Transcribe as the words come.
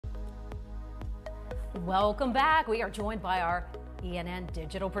Welcome back. We are joined by our ENN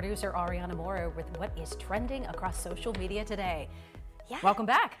digital producer, Ariana Mora, with what is trending across social media today. Yeah. Welcome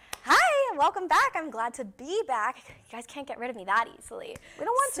back. Hi, welcome back. I'm glad to be back. You guys can't get rid of me that easily. We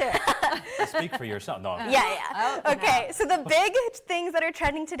don't want to. Speak for yourself. No. Yeah. Oh, okay, so the big things that are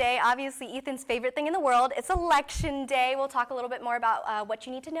trending today, obviously Ethan's favorite thing in the world, it's election day. We'll talk a little bit more about what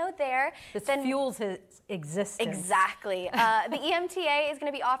you need to know there. This fuels his existence. Exactly. The EMTA is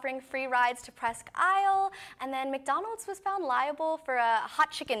going to be offering free rides to Presque, and then McDonald's was found liable for a hot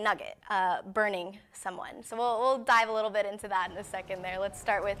chicken nugget burning someone. So we'll dive a little bit into that in a second there. Let's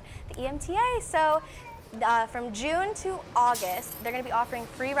start with the EMTA. So from June to August, they're going to be offering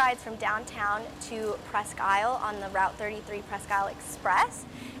free rides from downtown to Presque on the Route 33 Presque Express.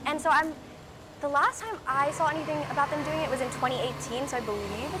 And so the last time I saw anything about them doing it was in 2018, so I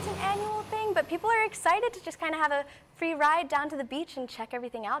believe it's an annual thing, but people are excited to just kind of have a free ride down to the beach and check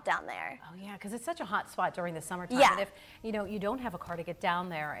everything out down there. Oh yeah, because it's such a hot spot during the summertime. Yeah. And if you don't have a car to get down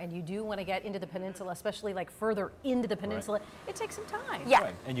there and you do want to get into the peninsula, especially like further into the peninsula, it takes some time. Yeah.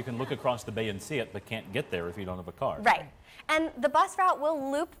 Right. And you can look across the bay and see it, but can't get there if you don't have a car. Right. And the bus route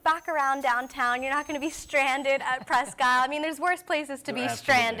will loop back around downtown. You're not going to be stranded at Presque. I mean, there's worse places to be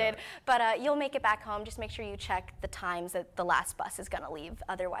stranded, but you'll make it back home. Just make sure you check the times that the last bus is going to leave.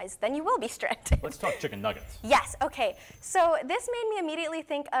 Otherwise, then you will be stranded. Let's talk chicken nuggets. Yes, okay. So this made me immediately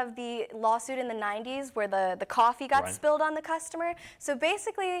think of the lawsuit in the 90s where the coffee got spilled on the customer. So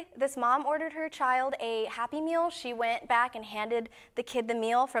basically, this mom ordered her child a Happy Meal. She went back and handed the kid the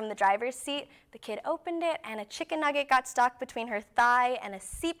meal from the driver's seat. The kid opened it, and a chicken nugget got stuck between her thigh and a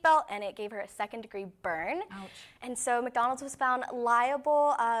seatbelt, and it gave her a second-degree burn. Ouch. And so McDonald's was found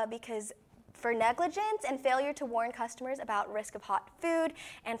liable because for negligence and failure to warn customers about risk of hot food,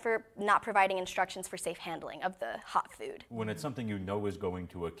 and for not providing instructions for safe handling of the hot food. When it's something you know is going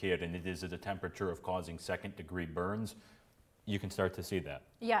to a kid and it is at a temperature of causing second-degree burns, you can start to see that.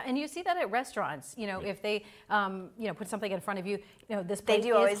 Yeah, and you see that at restaurants. If they, put something in front of you, this They plate do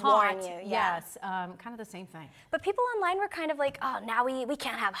is always hot. warn you, yeah. Yes, kind of the same thing. But people online were kind of like, oh, now we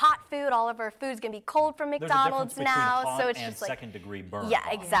can't have hot food. All of our food's gonna be cold from McDonald's now. Hot so it's and just like second-degree burn. Yeah,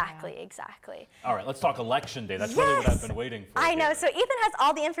 exactly. All right, let's talk election day. That's really what I've been waiting for. I know. So Ethan has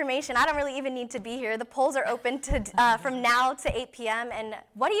all the information. I don't really even need to be here. The polls are open to from now to 8 p.m. And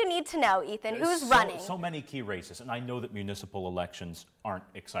what do you need to know, Ethan? Who's running? So many key races, and I know that municipal elections aren't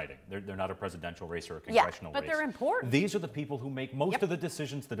exciting. They're not a presidential race or a congressional race. But they're important. These are the people who make most of the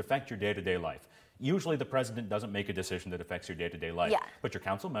decisions that affect your day-to-day life. Usually the president doesn't make a decision that affects your day-to-day life. Yeah. But your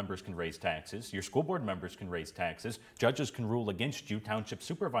council members can raise taxes, your school board members can raise taxes, judges can rule against you, township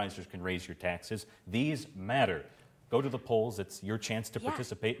supervisors can raise your taxes. These matter. Go to the polls. It's your chance to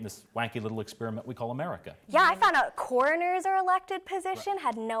participate in this wacky little experiment we call America. Yeah, I found out coroners are elected position.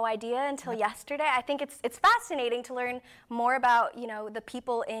 Had no idea until yesterday. I think it's fascinating to learn more about the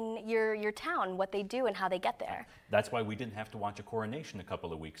people in your town, what they do and how they get there. That's why we didn't have to watch a coronation a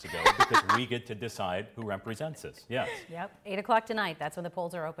couple of weeks ago, because we get to decide who represents us. Yes. Yep. 8 o'clock tonight. That's when the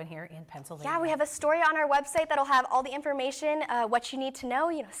polls are open here in Pennsylvania. Yeah, we have a story on our website that'll have all the information, what you need to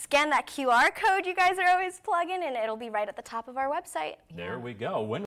know. Scan that QR code you guys are always plugging, and it'll be right at the top of our website. There we go.